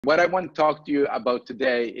What I want to talk to you about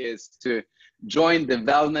today is to join the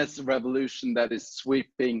wellness revolution that is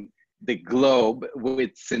sweeping the globe with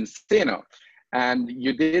Zinzino. And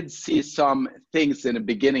you did see some things in the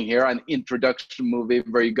beginning here, an introduction movie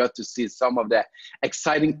where you got to see some of the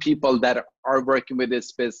exciting people that are working with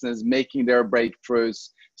this business, making their breakthroughs,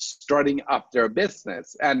 starting up their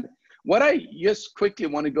business. And what I just quickly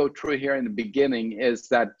want to go through here in the beginning is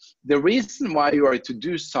that the reason why you are to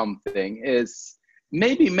do something is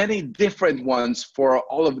maybe many different ones for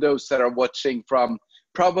all of those that are watching from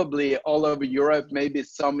probably all over Europe, maybe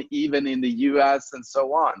some even in the US and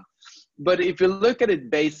so on. But if you look at it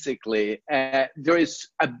basically, there is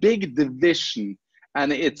a big division,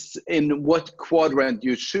 and it's in what quadrant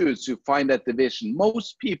you choose, you find that division.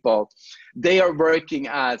 Most people, they are working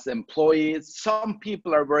as employees. Some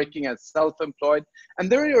people are working as self-employed. And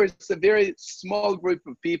there is a very small group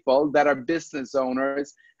of people that are business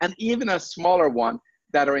owners, and even a smaller one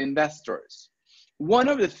that are investors. One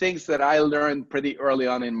of the things that I learned pretty early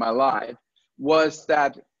on in my life was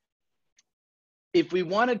that if we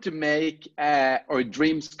wanted to make our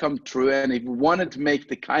dreams come true, and if we wanted to make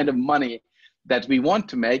the kind of money that we want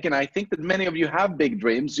to make, and I think that many of you have big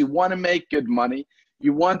dreams, you want to make good money,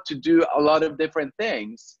 you want to do a lot of different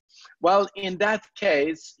things. Well, in that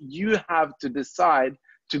case, you have to decide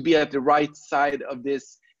to be at the right side of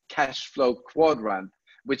this cash flow quadrant,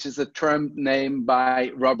 which is a term named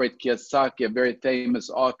by Robert Kiyosaki, a very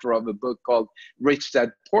famous author of a book called Rich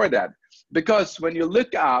Dad, Poor Dad. Because when you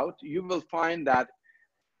look out, you will find that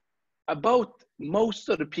about most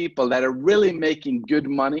of the people that are really making good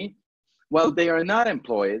money, well, they are not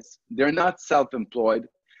employees, they're not self-employed.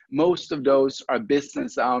 Most of those are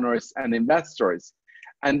business owners and investors.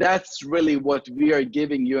 And that's really what we are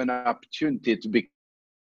giving you an opportunity to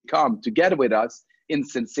become together with us in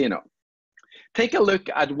Zinzino. Take a look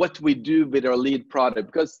at what we do with our lead product,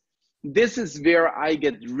 because this is where I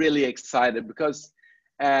get really excited, because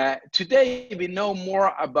today we know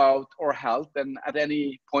more about our health than at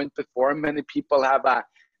any point before. Many people have a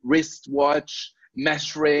wristwatch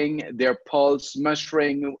measuring their pulse,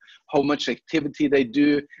 measuring how much activity they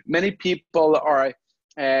do. Many people are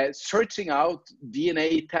searching out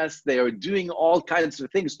DNA tests. They are doing all kinds of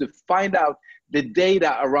things to find out the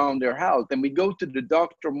data around their health. And we go to the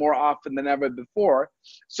doctor more often than ever before.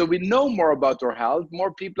 So we know more about our health.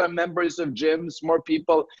 More people are members of gyms. More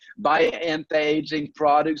people buy anti-aging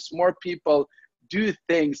products. More people do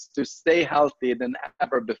things to stay healthy than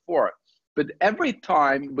ever before. But every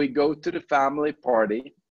time we go to the family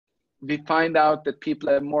party, we find out that people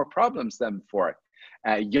have more problems than before.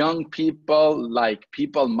 Young people, like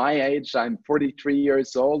people my age, I'm 43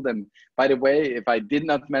 years old. And by the way, if I did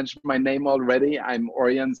not mention my name already, I'm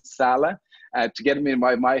Orjan Saele. Together with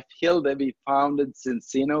my wife, Hilde, we founded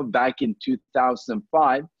Zinzino back in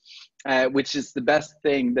 2005, which is the best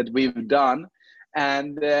thing that we've done.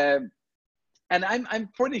 And I'm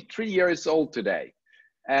 43 years old today.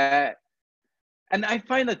 And I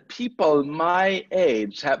find that people my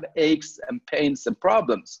age have aches and pains and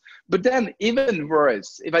problems. But then even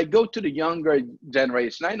worse, if I go to the younger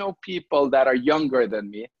generation, I know people that are younger than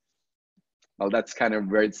me. Well, that's kind of a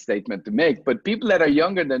weird statement to make, but people that are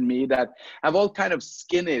younger than me that have all kind of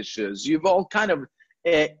skin issues, you have all kind of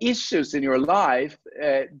issues in your life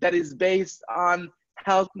that is based on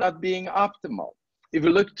health not being optimal. If you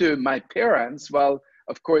look to my parents, well,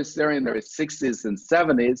 of course, they're in their 60s and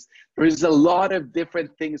 70s. There is a lot of different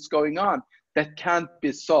things going on that can't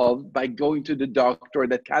be solved by going to the doctor,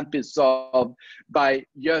 that can't be solved by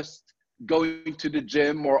just going to the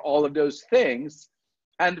gym or all of those things.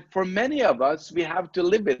 And for many of us, we have to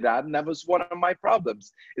live with that. And that was one of my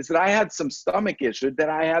problems, is that I had some stomach issue that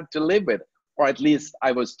I had to live with, or at least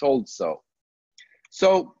I was told so.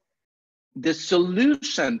 So the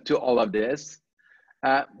solution to all of this,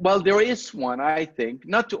 well, there is one, I think,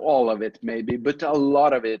 not to all of it maybe, but to a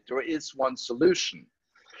lot of it, there is one solution.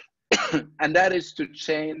 And that is to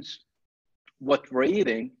change what we're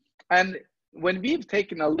eating. And when we've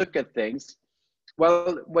taken a look at things,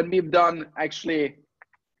 well, when we've done actually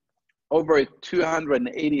over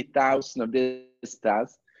 280,000 of this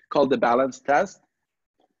test, called the balance test,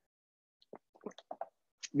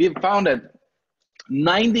 we've found that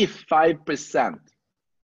 95%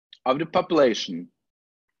 of the population,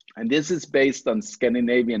 and this is based on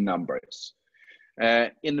Scandinavian numbers.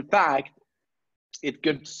 In fact, it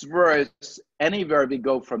gets worse anywhere we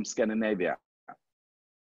go from Scandinavia.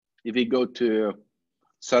 If we go to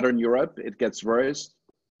Southern Europe, it gets worse.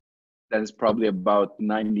 That is probably about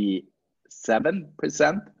 97%.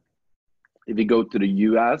 If we go to the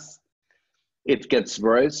US, It gets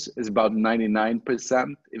worse, it's about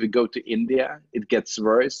 99%. If you go to India, it gets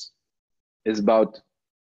worse, it's about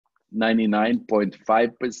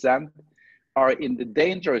 99.5% are in the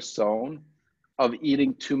danger zone of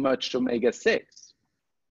eating too much omega-6.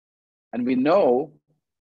 And we know,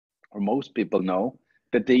 or most people know,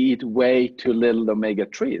 that they eat way too little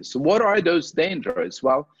omega-3s. So what are those dangers?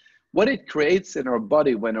 Well, what it creates in our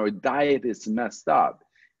body when our diet is messed up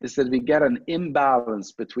is that we get an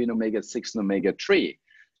imbalance between omega-6 and omega-3.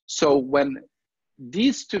 So when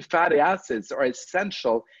these two fatty acids are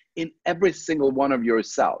essential in every single one of your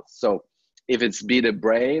cells. So if it's be the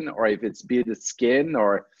brain, or if it's be the skin,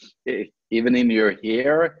 or even in your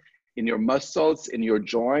hair, in your muscles, in your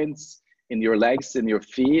joints, in your legs, in your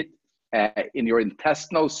feet, in your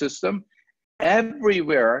intestinal system,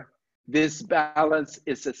 everywhere this balance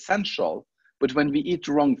is essential. But when we eat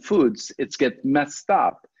wrong foods, it's get messed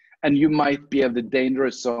up, and you might be in the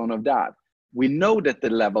dangerous zone of that. We know that the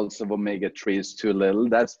levels of omega-3 is too little.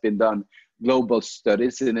 That's been done global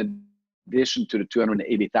studies in addition to the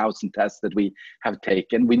 280,000 tests that we have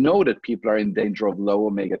taken. We know that people are in danger of low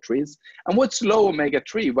omega-3s. And what's low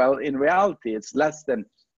omega-3? Well, in reality, it's less than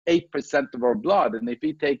 8% of our blood. And if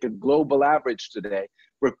we take a global average today,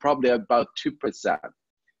 we're probably about 2%.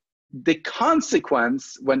 The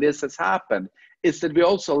consequence when this has happened is that we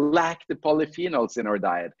also lack the polyphenols in our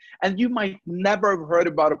diet. And you might never have heard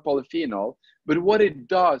about a polyphenol, but what it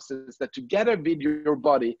does is that together with your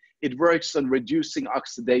body, it works on reducing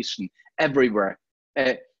oxidation everywhere.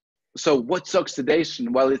 So what's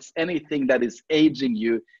oxidation? Well, it's anything that is aging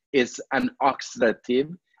you is an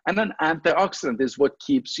oxidative, and an antioxidant is what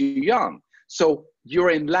keeps you young. So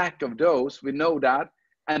you're in lack of those, we know that,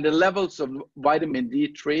 and the levels of vitamin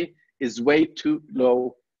D3 is way too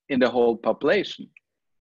low in the whole population.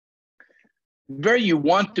 Where you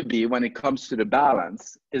want to be when it comes to the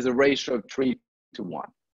balance is a ratio of 3 to 1.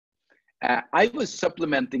 I was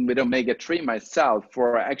supplementing with omega-3 myself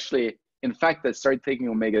for actually, in fact, I started taking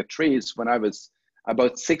omega-3s when I was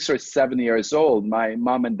about 6 or 7 years old. My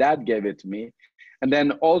mom and dad gave it to me. And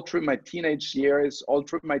then all through my teenage years, all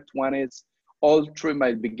through my 20s, all through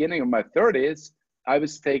my beginning of my 30s, I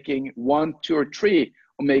was taking 1, 2, or 3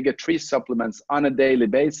 omega-3 supplements on a daily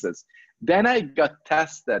basis. Then I got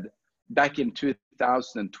tested back in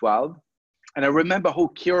 2012. And I remember how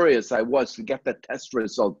curious I was to get that test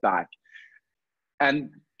result back.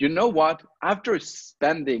 And you know what? After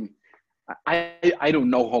spending, I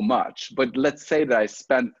don't know how much, but let's say that I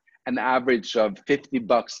spent an average of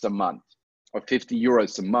 $50 a month or 50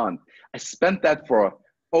 euros a month. I spent that for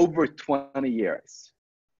over 20 years,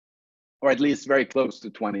 or at least very close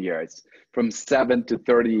to 20 years, from 7 to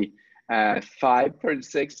 35,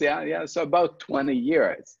 36, yeah, so about 20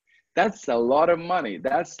 years. That's a lot of money.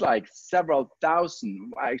 That's like several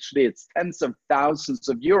thousand, actually it's tens of thousands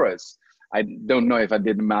of euros. I don't know if I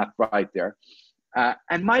did the math right there.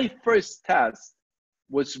 And my first test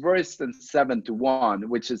was worse than 7 to 1,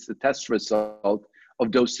 which is the test result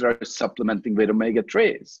of those that are supplementing with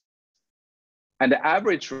omega-3s. And the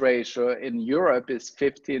average ratio in Europe is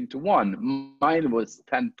 15 to 1. Mine was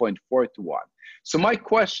 10.4 to 1. So my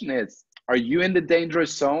question is, are you in the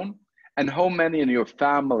dangerous zone? And how many in your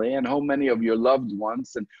family and how many of your loved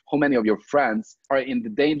ones and how many of your friends are in the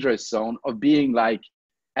dangerous zone of being like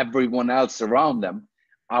everyone else around them,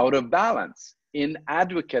 out of balance,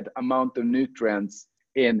 inadequate amount of nutrients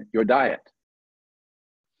in your diet?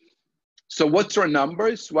 So what's our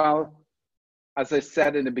numbers? Well, as I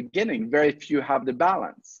said in the beginning, very few have the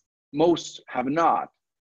balance. Most have not.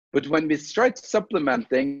 But when we start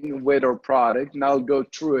supplementing with our product, and I'll go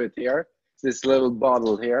through it here, this little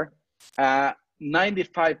bottle here,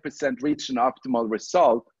 95% reach an optimal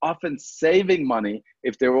result, often saving money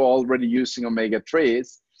if they were already using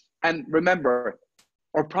omega-3s. And remember,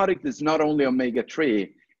 our product is not only omega-3,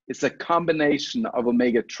 it's a combination of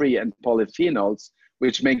omega-3 and polyphenols,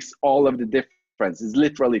 which makes all of the difference. It's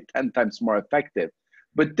literally 10 times more effective.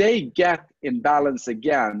 But they get in balance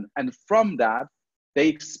again, and from that, they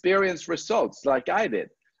experience results like I did.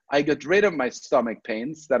 I got rid of my stomach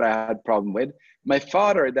pains that I had problem with. My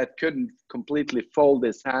father that couldn't completely fold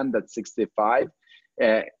his hand at 65,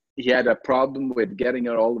 he had a problem with getting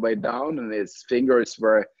it all the way down and his fingers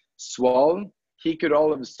were swollen. He could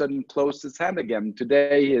all of a sudden close his hand again.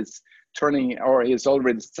 Today he's turning, or he's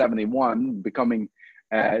already 71, becoming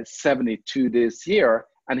 72 this year,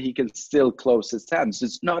 and he can still close his hands. So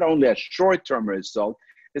it's not only a short-term result,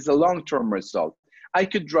 it's a long-term result. I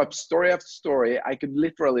could drop story after story. I could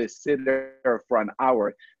literally sit there for an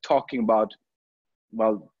hour talking about,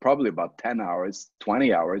 well, probably about 10 hours,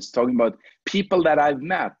 20 hours, talking about people that I've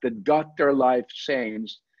met that got their life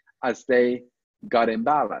changed as they gut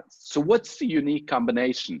imbalance. So what's the unique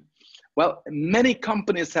combination? Well, many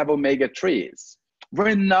companies have omega-3s.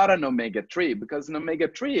 We're not an omega-3 because an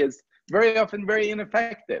omega-3 is very often very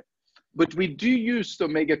ineffective. But we do use the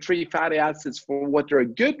omega-3 fatty acids for what they're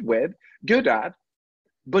good at,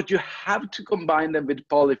 but you have to combine them with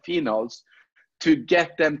polyphenols to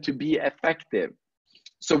get them to be effective.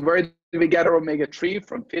 So where do we get our omega-3?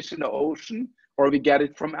 From fish in the ocean, or we get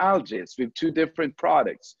it from algae? So we have two different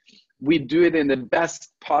products. We do it in the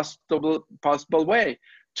best possible way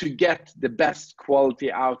to get the best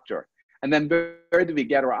quality out there. And then where do we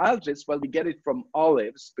get our algae? Well, we get it from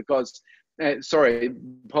olives because,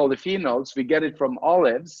 polyphenols, we get it from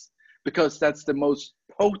olives because that's the most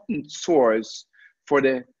potent source for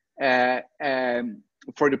the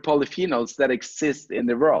polyphenols that exist in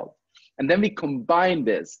the world. And then we combine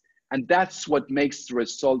this, and that's what makes the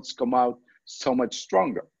results come out so much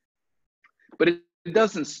stronger. But it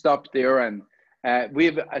doesn't stop there, and we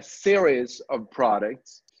have a series of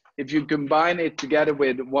products. If you combine it together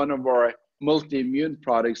with one of our multi-immune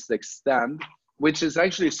products, the Extend, which is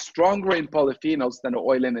actually stronger in polyphenols than the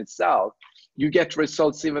oil in itself, you get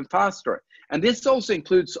results even faster. And this also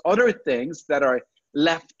includes other things that are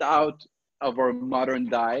left out of our modern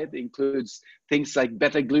diet. It includes things like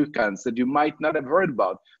beta-glucans that you might not have heard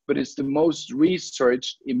about, but it's the most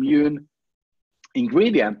researched immune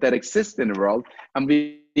ingredient that exists in the world, and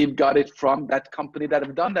we've got it from that company that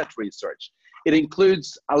have done that research. It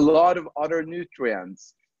includes a lot of other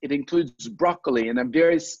nutrients. It includes broccoli in a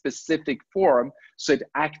very specific form, so it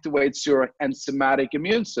activates your enzymatic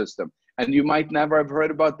immune system. And you might never have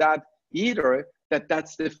heard about that either,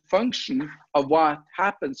 that's the function of what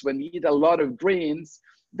happens when you eat a lot of greens.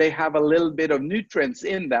 They have a little bit of nutrients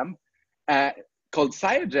in them called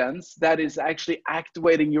cyanogens that is actually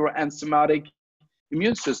activating your enzymatic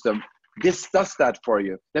immune system. This does that for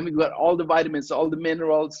you. Then we've got all the vitamins, all the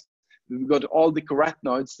minerals, we've got all the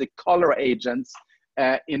carotenoids, the color agents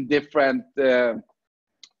in different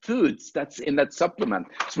foods that's in that supplement.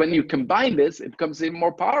 So when you combine this, it becomes even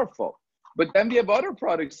more powerful. But then we have other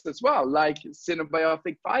products as well, like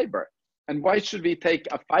synbiotic fiber. And why should we take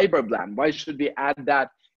a fiber blend? Why should we add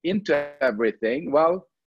that into everything? Well,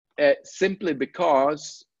 simply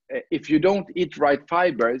because if you don't eat right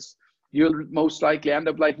fibers, you'll most likely end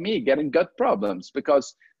up like me, getting gut problems,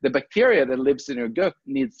 because the bacteria that lives in your gut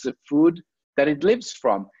needs the food that it lives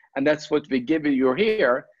from. And that's what we give you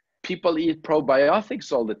here. People eat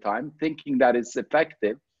probiotics all the time, thinking that it's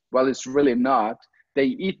effective. Well, it's really not. They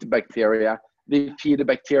eat the bacteria, they feed the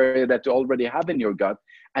bacteria that you already have in your gut,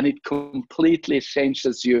 and it completely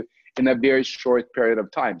changes you in a very short period of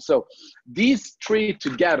time. So these three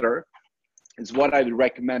together is what I would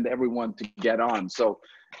recommend everyone to get on. So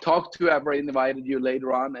talk to whoever invited you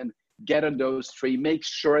later on and get on those three. Make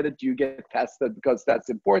sure that you get tested because that's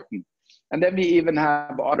important. And then we even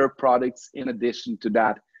have other products in addition to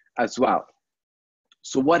that as well.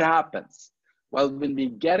 So what happens? Well, when we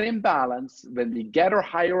get in balance, when we get our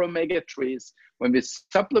higher omega-3s, when we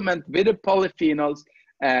supplement with the polyphenols,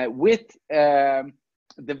 with the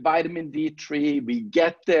vitamin D3, we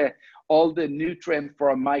get all the nutrient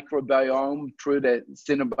for our microbiome through the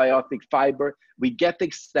synbiotic fiber, we get the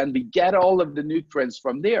Extend, we get all of the nutrients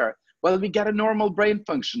from there. Well, we get a normal brain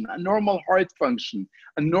function, a normal heart function,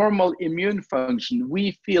 a normal immune function.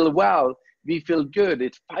 We feel well. We feel good.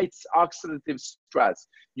 It fights oxidative stress.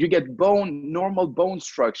 You get normal bone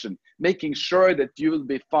structure, making sure that you will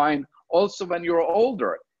be fine also when you're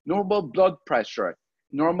older. Normal blood pressure,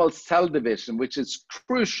 normal cell division, which is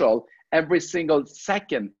crucial every single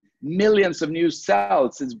second. Millions of new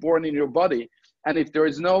cells is born in your body. And if there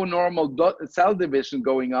is no normal cell division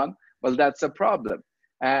going on, well, that's a problem.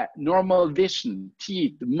 Normal vision,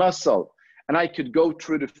 teeth, muscle. And I could go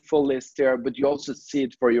through the full list here, but you also see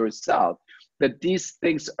it for yourself, that these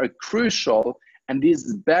things are crucial, and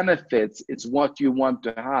these benefits is what you want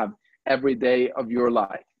to have every day of your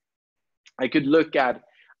life. I could look at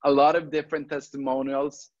a lot of different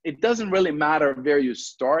testimonials. It doesn't really matter where you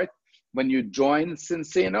start when you join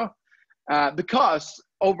Zinzino, because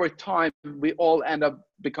over time, we all end up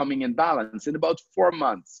becoming in balance in about 4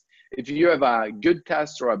 months. If you have a good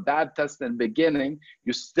test or a bad test in the beginning,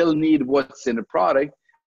 you still need what's in the product,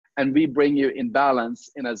 and we bring you in balance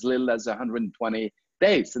in as little as 120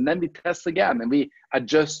 days. And then we test again and we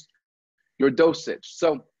adjust your dosage.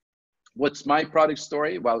 So what's my product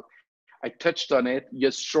story? Well, I touched on it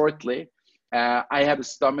just shortly. I had a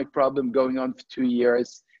stomach problem going on for 2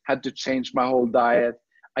 years, had to change my whole diet.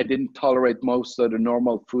 I didn't tolerate most of the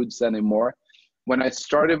normal foods anymore. When I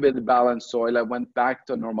started with the balanced soil, I went back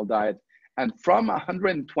to a normal diet. And from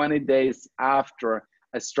 120 days after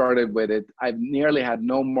I started with it, I've nearly had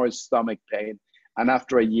no more stomach pain. And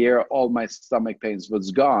after a year, all my stomach pains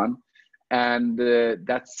was gone. And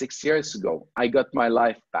that's 6 years ago. I got my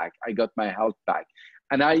life back. I got my health back.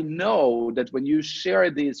 And I know that when you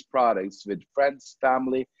share these products with friends,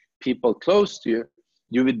 family, people close to you,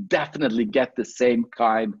 you would definitely get the same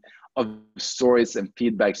kind of stories and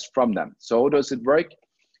feedbacks from them. So how does it work?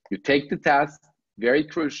 You take the test, very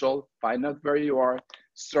crucial, find out where you are,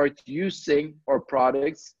 start using our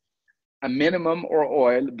products, a minimum or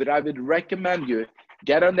oil, but I would recommend you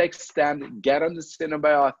get on the Extend, get on the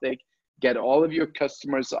Synabiotic, get all of your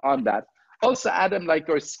customers on that. Also add them like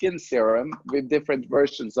our skin serum with different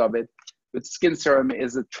versions of it. But skin serum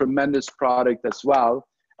is a tremendous product as well.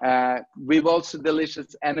 We've also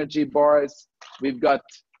delicious energy bars. We've got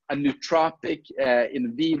a nootropic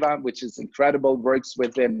in Viva, which is incredible, works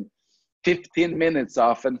within 15 minutes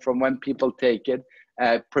often from when people take it.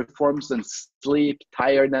 Performs on sleep,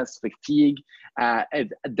 tiredness, fatigue.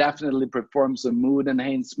 It definitely performs on mood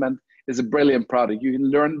enhancement. It's a brilliant product. You can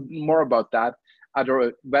learn more about that at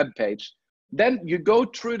our webpage. Then you go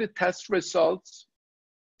through the test results,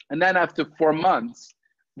 and then after 4 months,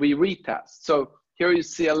 we retest. So here you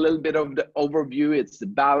see a little bit of the overview. It's the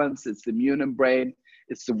balance, it's the immune and brain,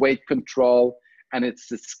 it's the weight control, and it's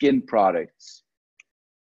the skin products.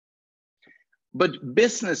 But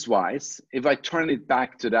business-wise, if I turn it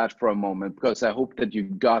back to that for a moment, because I hope that you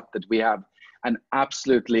got that we have an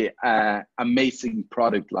absolutely amazing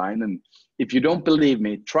product line. And if you don't believe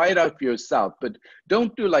me, try it out for yourself, but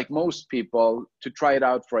don't do like most people to try it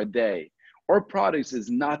out for a day. Our products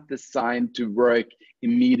is not designed to work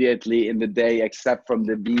immediately in the day, except from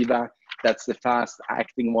the Viva. That's the fast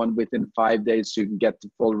acting one. Within 5 days, you can get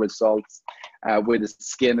the full results. With the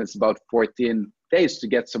skin, it's about 14 days to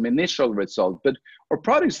get some initial result. But our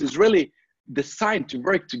products is really designed to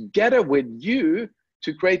work together with you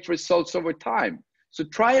to create results over time. So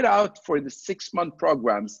try it out for the 6-month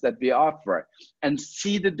programs that we offer and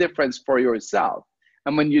see the difference for yourself.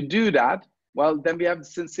 And when you do that, well, then we have the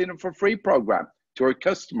Zinzino for Free program to our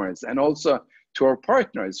customers and also to our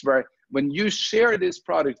partners, where when you share this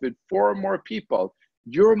product with 4 or more people,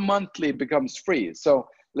 your monthly becomes free. So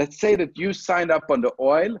let's say that you signed up on the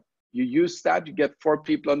oil, you use that, you get 4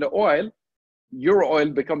 people on the oil, your oil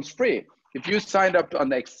becomes free. If you signed up on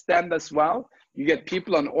the Extend as well, you get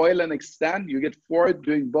people on oil and Extend, you get 4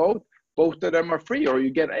 doing both of them are free, or you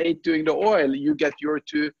get 8 doing the oil, you get your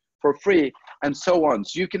 2 for free, and so on.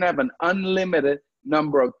 So you can have an unlimited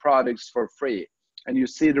number of products for free. And you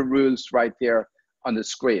see the rules right there on the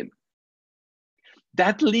screen.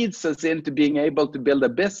 That leads us into being able to build a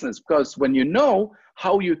business, because when you know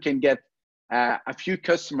how you can get a few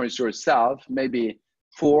customers yourself, maybe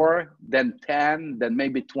 4, then 10, then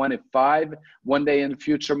maybe 25, one day in the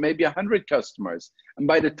future, maybe 100 customers. And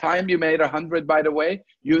by the time you made 100, by the way,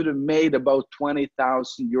 you'd have made about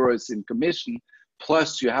 20,000 euros in commission,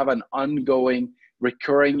 plus you have an ongoing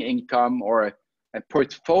recurring income or a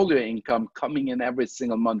portfolio income coming in every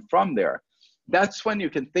single month from there. That's when you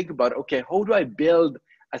can think about, okay, how do I build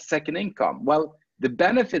a second income? Well, the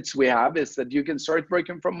benefits we have is that you can start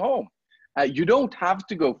working from home. You don't have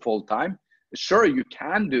to go full-time. Sure, you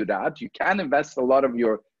can do that. You can invest a lot of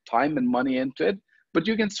your time and money into it, but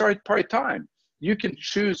you can start part-time. You can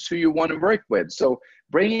choose who you want to work with. So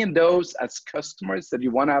bring in those as customers that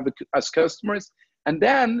you want to have as customers, and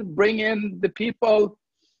then bring in the people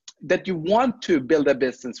that you want to build a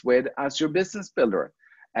business with as your business builder.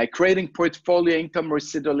 Creating portfolio income,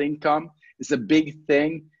 residual income is a big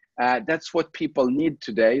thing. That's what people need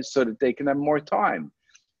today so that they can have more time.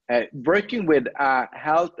 Working with a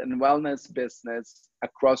health and wellness business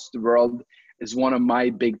across the world is one of my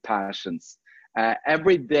big passions.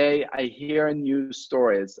 Every day I hear new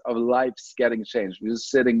stories of lives getting changed. We were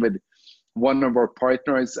sitting with one of our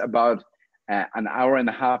partners about an hour and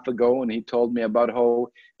a half ago, and he told me about how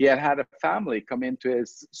he had a family come into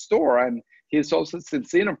his store, and he's also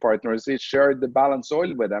Zinzino partners. He shared the balance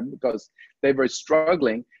oil with them because they were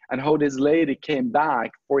struggling, and how this lady came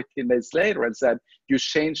back 14 days later and said, "You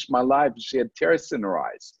changed my life." She had tears in her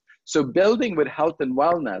eyes. So building with health and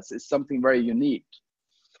wellness is something very unique.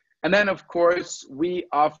 And then, of course, we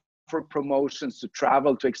offer promotions to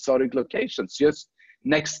travel to exotic locations. Just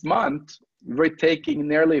next month, we're taking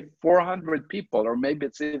nearly 400 people, or maybe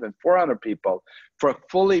it's even 400 people, for a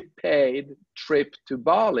fully paid trip to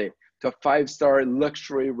Bali, to a 5-star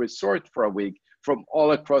luxury resort for a week from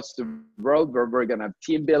all across the world, where we're gonna have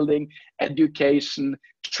team building, education,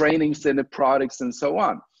 trainings in the products, and so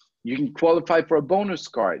on. You can qualify for a bonus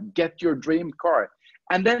card, get your dream car,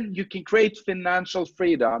 and then you can create financial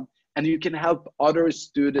freedom, and you can help others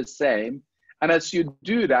do the same. And as you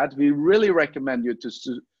do that, we really recommend you to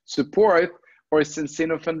support our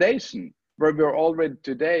Zinzino Foundation, where we're already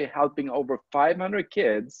today helping over 500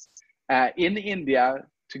 kids in India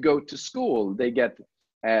to go to school. They get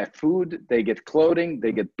food, they get clothing,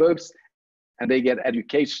 they get books, and they get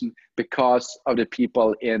education because of the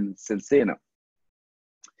people in Zinzino.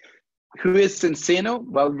 Who is Zinzino?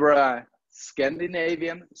 Well, we're a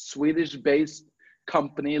Scandinavian, Swedish-based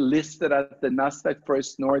company listed at the Nasdaq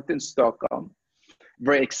First North in Stockholm.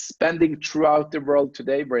 We're expanding throughout the world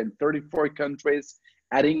today. We're in 34 countries,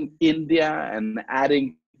 adding India and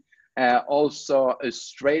adding also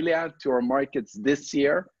Australia to our markets this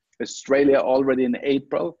year. Australia already in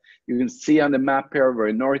April. You can see on the map here, we're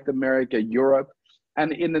in North America, Europe.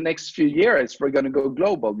 And in the next few years, we're going to go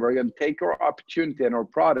global. We're going to take our opportunity and our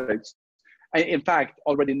products. In fact,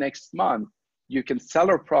 already next month, you can sell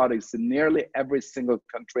our products in nearly every single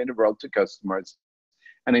country in the world to customers.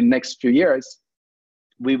 And in the next few years,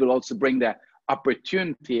 we will also bring the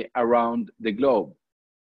opportunity around the globe.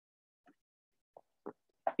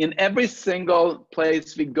 In every single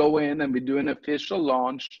place we go in and we do an official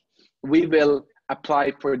launch, we will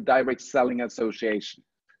apply for a direct selling association.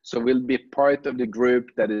 So we'll be part of the group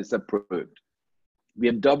that is approved. We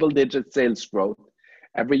have double-digit sales growth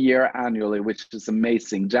every year annually, which is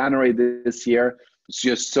amazing. January this year is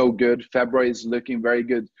just so good. February is looking very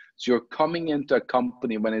good. So you're coming into a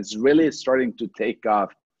company when it's really starting to take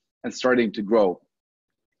off and starting to grow.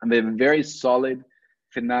 And we have a very solid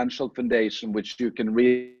financial foundation, which you can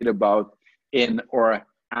read about in our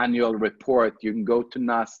annual report. You can go to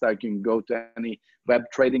Nasdaq, you can go to any web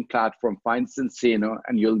trading platform, find Zinzino,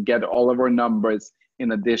 and you'll get all of our numbers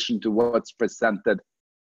in addition to what's presented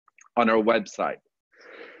on our website.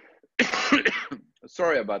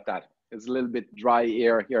 Sorry about that. It's a little bit dry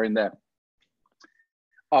air here in the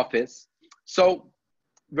office. So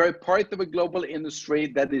we're part of a global industry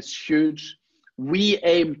that is huge. We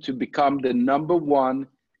aim to become the #1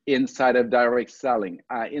 inside of direct selling.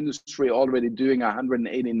 Industry already doing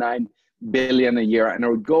 189 billion a year, and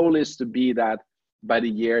our goal is to be that by the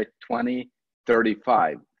year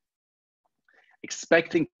 2035.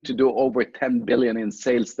 Expecting to do over 10 billion in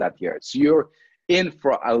sales that year. So you're in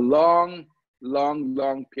for a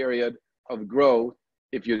long period of growth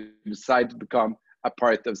if you decide to become a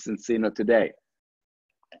part of Zinzino today.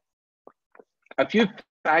 A few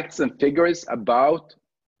facts and figures about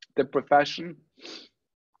the profession.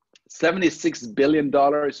 $76 billion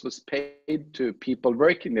was paid to people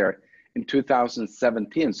working there in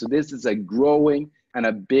 2017. So this is a growing and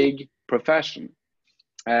a big profession.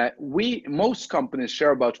 Most companies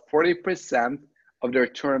share about 40% of their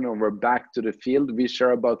turnover back to the field. We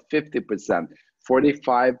share about 50%,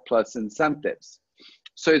 45 plus incentives.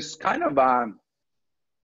 So it's kind of a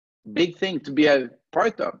big thing to be a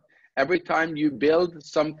part of. Every time you build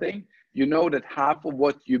something, you know that half of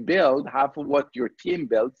what you build, half of what your team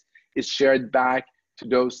builds is shared back to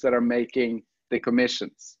those that are making the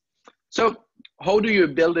commissions. So how do you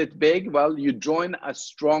build it big? Well, you join a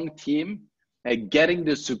strong team, getting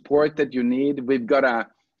the support that you need. We've got an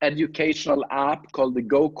educational app called the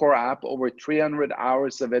GoCore app, over 300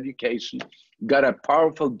 hours of education. Got a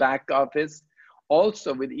powerful back office.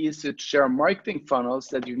 Also with easy to share marketing funnels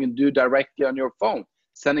that you can do directly on your phone,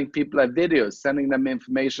 sending people a video, sending them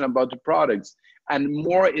information about the products, and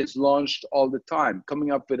more is launched all the time.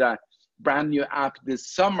 Coming up with a brand new app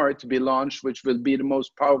this summer to be launched, which will be the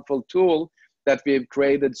most powerful tool that we have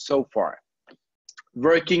created so far.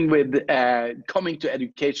 Working with, coming to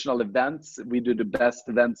educational events, we do the best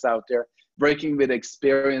events out there. Working with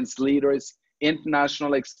experienced leaders,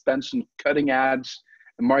 international expansion, cutting edge,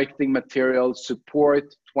 marketing materials,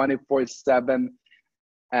 support 24/7,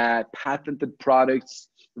 patented products.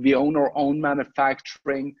 We own our own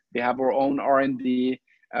manufacturing. We have our own R&D.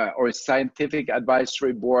 Our scientific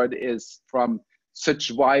advisory board is from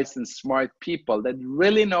such wise and smart people that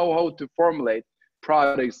really know how to formulate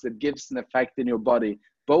products that gives an effect in your body,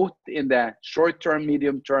 both in the short term,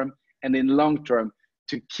 medium term, and in long term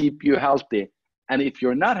to keep you healthy. And if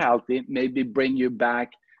you're not healthy, maybe bring you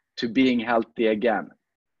back to being healthy again.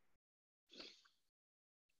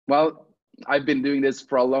 Well, I've been doing this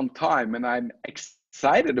for a long time and I'm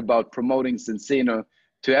excited about promoting Zinzino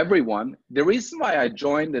to everyone. The reason why I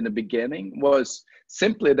joined in the beginning was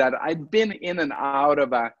simply that I'd been in and out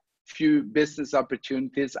of a few business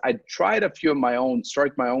opportunities. I tried a few of my own,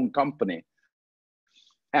 start my own company.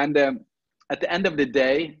 And at the end of the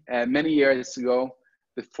day, many years ago,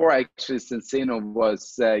 before actually Zinzino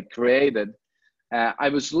was created, I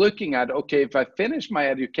was looking at, okay, if I finish my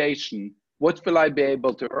education, what will I be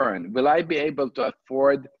able to earn? Will I be able to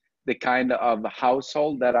afford the kind of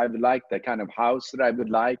household that I would like, the kind of house that I would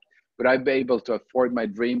like? Would I be able to afford my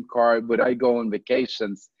dream car? Would I go on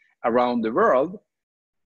vacations around the world?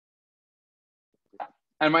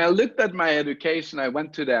 And when I looked at my education, I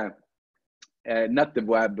went to the, not the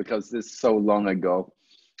web because this is so long ago,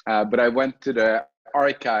 but I went to the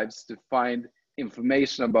archives to find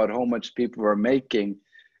information about how much people were making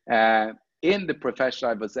in the profession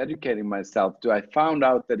I was educating myself to. I found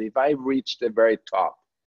out that if I reached the very top,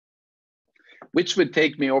 which would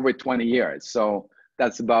take me over 20 years. So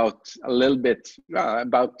that's about a little bit,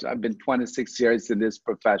 I've been 26 years in this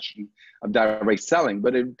profession of direct selling,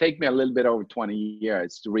 but it would take me a little bit over 20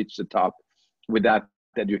 years to reach the top with that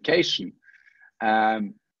education.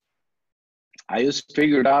 I just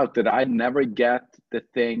figured out that I'd never get the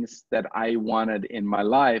things that I wanted in my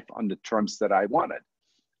life on the terms that I wanted.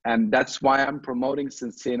 And that's why I'm promoting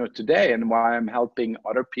Zinzino today and why I'm helping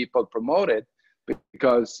other people promote it,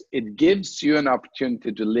 because it gives you an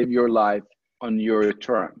opportunity to live your life on your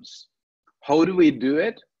terms. How do we do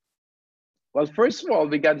it? Well, first of all,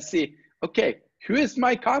 we got to see, okay, who is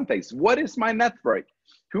my contacts? What is my network?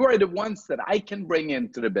 Who are the ones that I can bring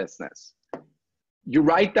into the business? You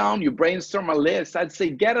write down, you brainstorm a list. I'd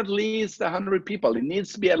say get at least 100 people. It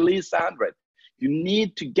needs to be at least 100. You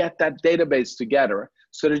need to get that database together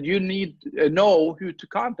so that you need to know who to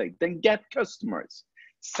contact. Then get customers.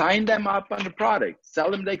 Sign them up on the product.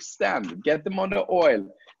 Sell them the Extend. Get them on the oil.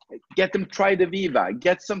 Get them try the Viva.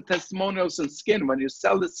 Get some testimonials on skin. When you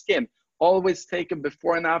sell the skin, always take a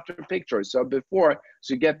before and after picture. So before,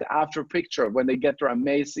 so you get the after picture when they get their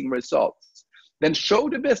amazing results. Then show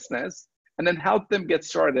the business and then help them get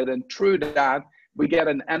started. And through that, we get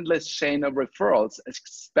an endless chain of referrals,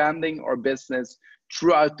 expanding our business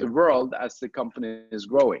throughout the world as the company is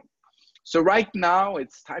growing. So right now,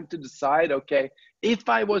 it's time to decide, okay, if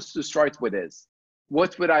I was to start with this,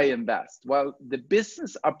 what would I invest? Well, the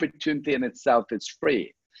business opportunity in itself is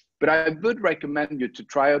free, but I would recommend you to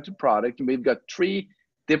try out the product. And we've got 3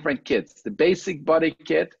 different kits. The basic body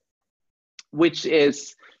kit, which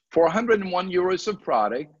is 401 euros of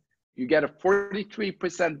product. You get a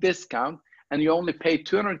 43% discount, and you only pay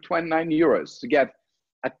 229 euros to get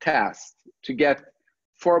a test, to get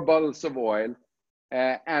 4 bottles of oil,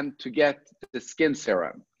 and to get the skin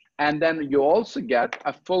serum. And then you also get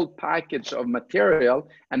a full package of material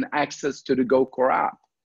and access to the GoCore app.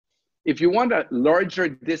 If you want a larger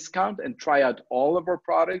discount and try out all of our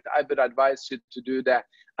product, I would advise you to do the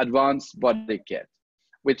advanced body kit,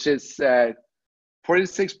 which is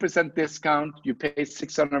 46% discount. You pay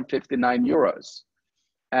 659 euros.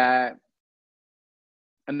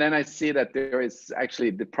 And then I see that there is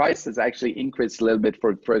actually, the price has actually increased a little bit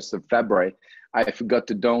for 1st of February. I forgot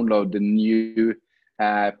to download the new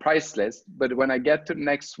price list, but when I get to the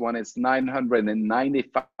next one, it's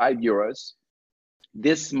 995 euros.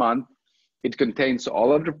 This month, it contains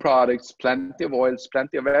all of the products, plenty of oils,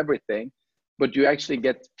 plenty of everything, but you actually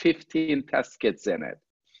get 15 test kits in it,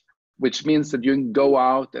 which means that you can go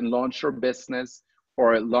out and launch your business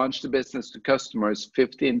or launch the business to customers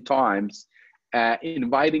 15 times,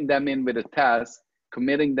 inviting them in with a test,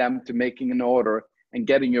 committing them to making an order, and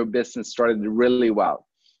getting your business started really well.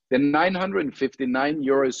 The 959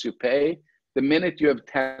 euros you pay, the minute you have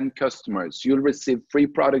 10 customers, you'll receive free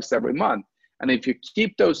products every month. And if you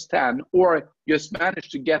keep those 10 or just manage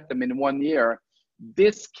to get them in 1 year,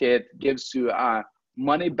 this kit gives you a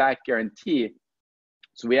money back guarantee.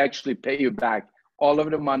 So we actually pay you back all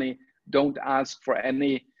of the money, don't ask for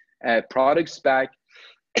any products back,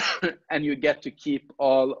 and you get to keep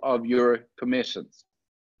all of your commissions.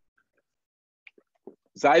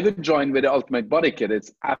 So I would join with the Ultimate Body Kit.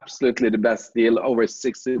 It's absolutely the best deal, over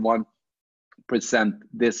 61%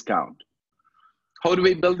 discount. How do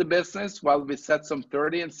we build a business? Well, we set some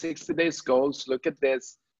 30 and 60 days goals. Look at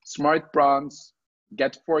this: Smart Bronze,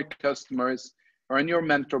 get 4 customers, earn your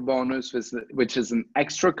mentor bonus, which is an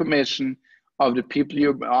extra commission of the people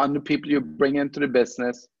you bring into the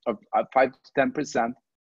business of 5 to 10%.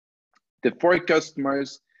 The 4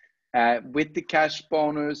 customers with the cash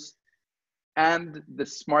bonus and the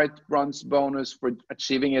Smart Bronze bonus for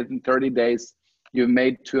achieving it in 30 days, you've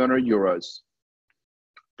made 200 euros.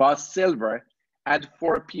 Fast Silver, add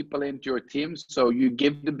 4 people into your team. So you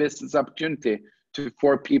give the business opportunity to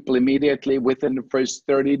 4 people immediately within the first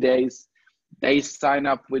 30 days. They sign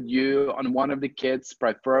up with you on one of the kits,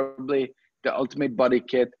 preferably the Ultimate Body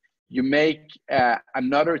Kit. You make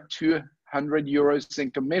another 200 euros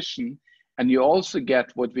in commission, and you also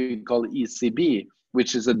get what we call ECB,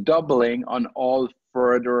 which is a doubling on all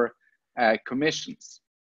further commissions.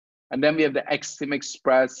 And then we have the X-Team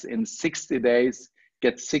Express in 60 days.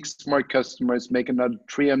 get 6 more customers, make another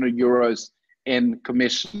 300 euros in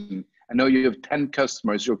commission. I know you have 10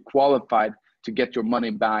 customers, you're qualified to get your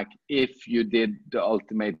money back if you did the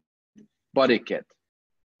ultimate body kit.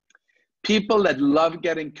 People that love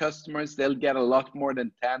getting customers, they'll get a lot more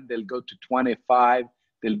than 10. They'll go to 25,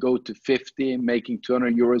 they'll go to 50, making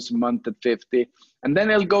 200 euros a month at 50. And then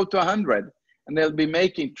they'll go to 100 and they'll be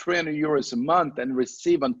making 300 euros a month and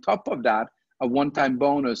receive on top of that a one-time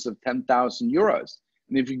bonus of 10,000 euros.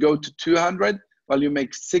 And if you go to 200, well, you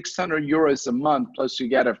make 600 euros a month, plus you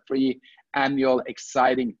get a free annual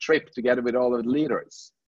exciting trip together with all of the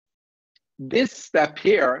leaders. This step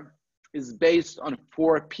here is based on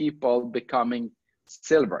 4 people becoming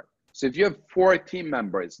silver. So if you have 4 team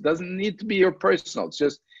members, it doesn't need to be your personal, it's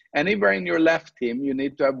just anywhere in your left team, you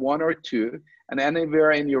need to have 1 or 2, and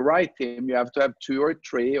anywhere in your right team, you have to have 2 or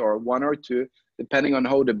 3 or 1 or 2, depending on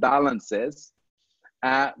how the balance is.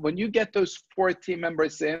 When you get those 4 team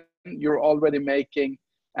members in, you're already making,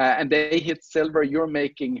 and they hit silver, you're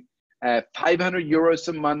making 500 euros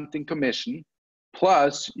a month in commission,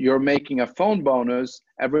 plus you're making a phone bonus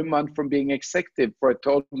every month from being executive for a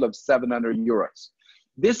total of 700 euros.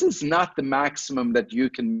 This is not the maximum that you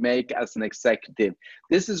can make as an executive.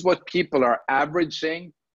 This is what people are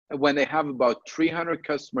averaging when they have about 300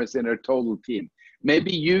 customers in their total team.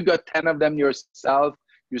 Maybe you got 10 of them yourself,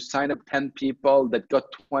 you signed up 10 people that got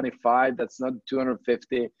 25, that's not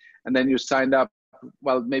 250, and then you signed up,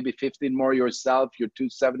 well, maybe 15 more yourself, you're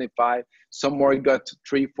 275, some more got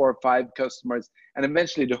 3, 4, 5 customers, and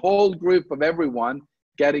eventually the whole group of everyone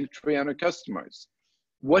getting 300 customers.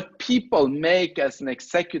 What people make as an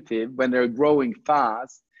executive when they're growing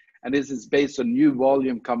fast, and this is based on new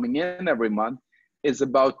volume coming in every month, is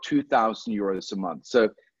about 2,000 euros a month. So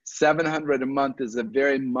 700 a month is a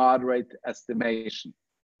very moderate estimation.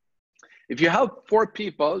 If you help 4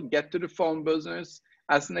 people get to the phone business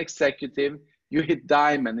as an executive, you hit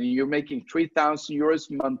diamond and you're making 3,000 euros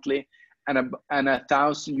monthly and a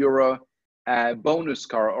 1,000 euro bonus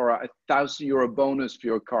car, or a 1,000 euro bonus for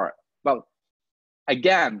your car. Well,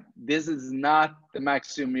 again, this is not the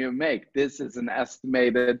maximum you make. This is an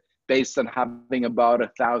estimated based on having about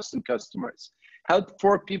 1,000 customers. Help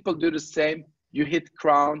 4 people do the same, you hit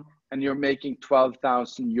crown and you're making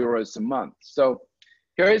 12,000 euros a month. So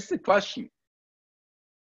here is the question.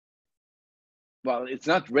 Well, it's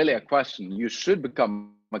not really a question. You should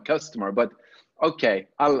become a customer, but okay,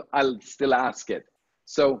 I'll still ask it.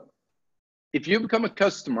 So if you become a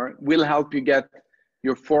customer, we'll help you get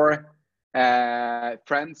your 4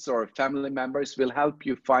 friends or family members. We'll help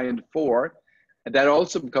you find 4 that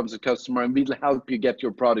also becomes a customer, and we'll help you get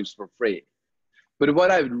your products for free. But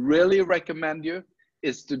what I would really recommend you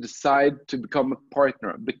is to decide to become a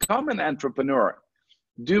partner, become an entrepreneur,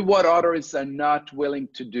 do what others are not willing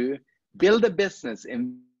to do, build a business,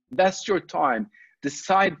 invest your time,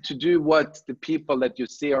 decide to do what the people that you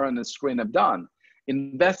see on the screen have done.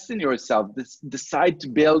 Invest in yourself, decide to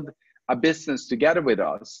build a business together with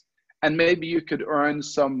us. And maybe you could earn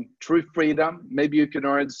some true freedom. Maybe you can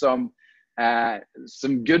earn some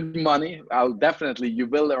good money. You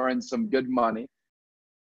will earn some good money.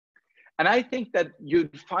 And I think that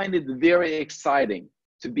you'd find it very exciting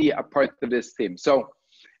to be a part of this team. So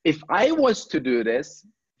if I was to do this,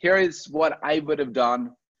 here is what I would have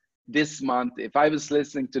done this month. If I was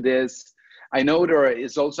listening to this, I know there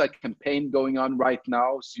is also a campaign going on right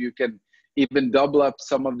now, so you can even double up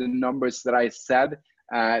some of the numbers that I said.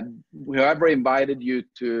 Whoever invited you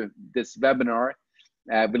to this webinar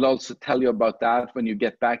will also tell you about that when you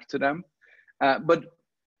get back to them.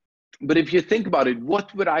 But if you think about it,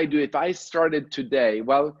 what would I do if I started today?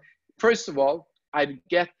 Well, first of all, I'd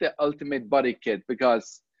get the ultimate body kit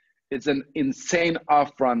because it's an insane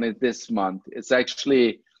off-run this month. It's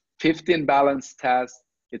actually 15 balance tests.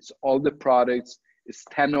 It's all the products. It's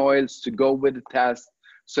 10 oils to go with the test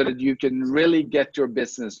so that you can really get your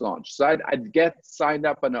business launched. So I'd get signed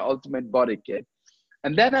up on the ultimate body kit.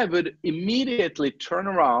 And then I would immediately turn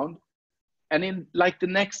around and in like the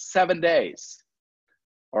next 7 days,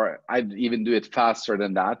 or I'd even do it faster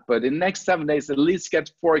than that, but in the next 7 days, at least get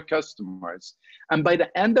 4 customers. And by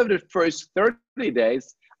the end of the first 30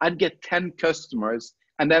 days, I'd get 10 customers,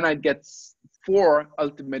 and then I'd get 4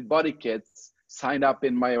 ultimate body kits signed up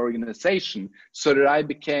in my organization so that I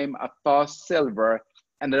became a fast silver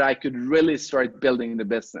and that I could really start building the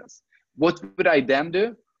business. What would I then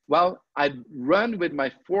do? Well, I'd run with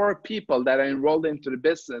my 4 people that I enrolled into the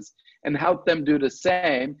business and help them do the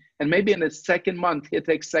same. And maybe in the second month, hit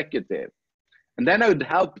executive. And then I would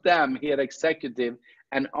help them hit executive,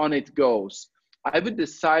 and on it goes. I would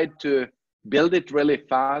decide to build it really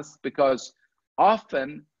fast because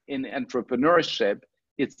often in entrepreneurship,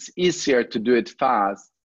 it's easier to do it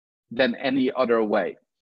fast than any other way.